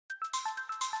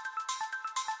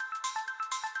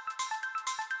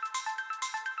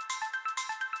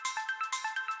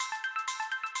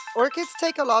Orchids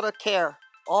take a lot of care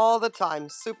all the time,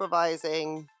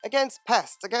 supervising against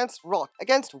pests, against rot,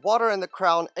 against water in the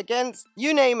crown, against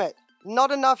you name it.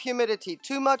 Not enough humidity,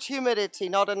 too much humidity,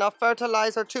 not enough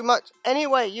fertilizer, too much.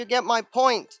 Anyway, you get my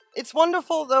point. It's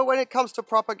wonderful though when it comes to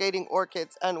propagating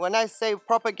orchids, and when I say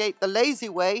propagate the lazy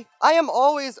way, I am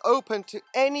always open to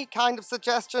any kind of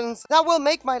suggestions that will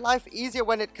make my life easier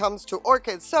when it comes to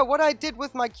orchids. So what I did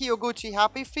with my Kyoguchi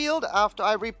Happy Field after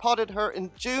I repotted her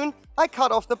in June, I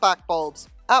cut off the back bulbs.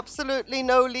 Absolutely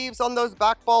no leaves on those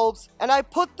back bulbs, and I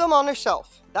put them on a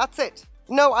shelf. That's it.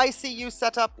 No ICU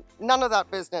setup, none of that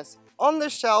business. On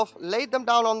the shelf, laid them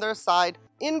down on their side,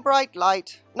 in bright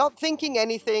light, not thinking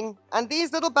anything, and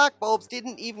these little back bulbs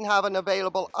didn't even have an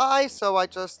available eye, so I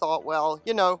just thought, well,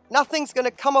 you know, nothing's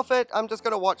gonna come of it, I'm just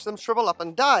gonna watch them shrivel up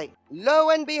and die. Lo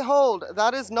and behold,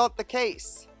 that is not the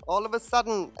case. All of a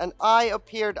sudden, an eye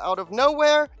appeared out of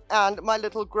nowhere, and my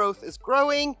little growth is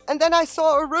growing, and then I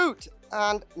saw a root,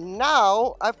 and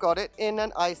now I've got it in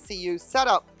an ICU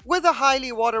setup. With a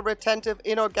highly water retentive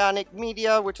inorganic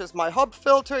media, which is my hob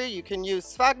filter, you can use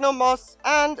sphagnum moss,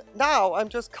 and now I'm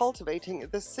just cultivating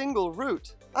this single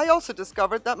root. I also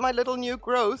discovered that my little new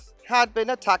growth had been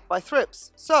attacked by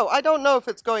thrips, so I don't know if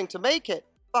it's going to make it,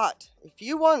 but if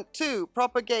you want to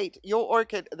propagate your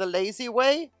orchid the lazy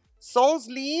way, sans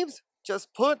leaves,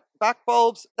 just put back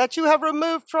bulbs that you have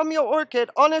removed from your orchid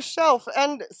on a shelf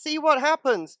and see what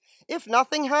happens. If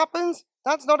nothing happens,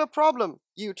 that's not a problem.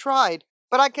 You tried.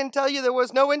 But I can tell you there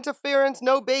was no interference,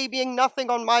 no babying, nothing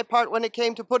on my part when it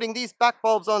came to putting these back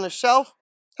bulbs on a shelf,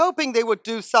 hoping they would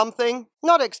do something,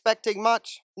 not expecting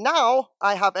much. Now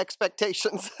I have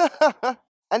expectations.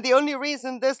 And the only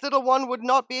reason this little one would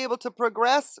not be able to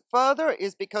progress further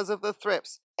is because of the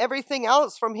thrips. Everything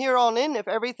else from here on in, if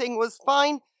everything was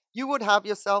fine, you would have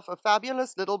yourself a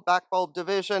fabulous little back bulb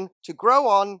division to grow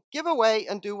on, give away,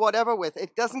 and do whatever with.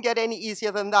 It doesn't get any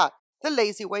easier than that. The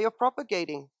lazy way of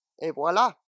propagating. Et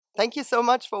voilà. Thank you so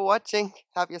much for watching.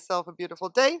 Have yourself a beautiful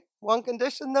day. One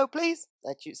condition though, please,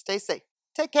 that you stay safe.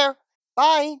 Take care.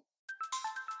 Bye.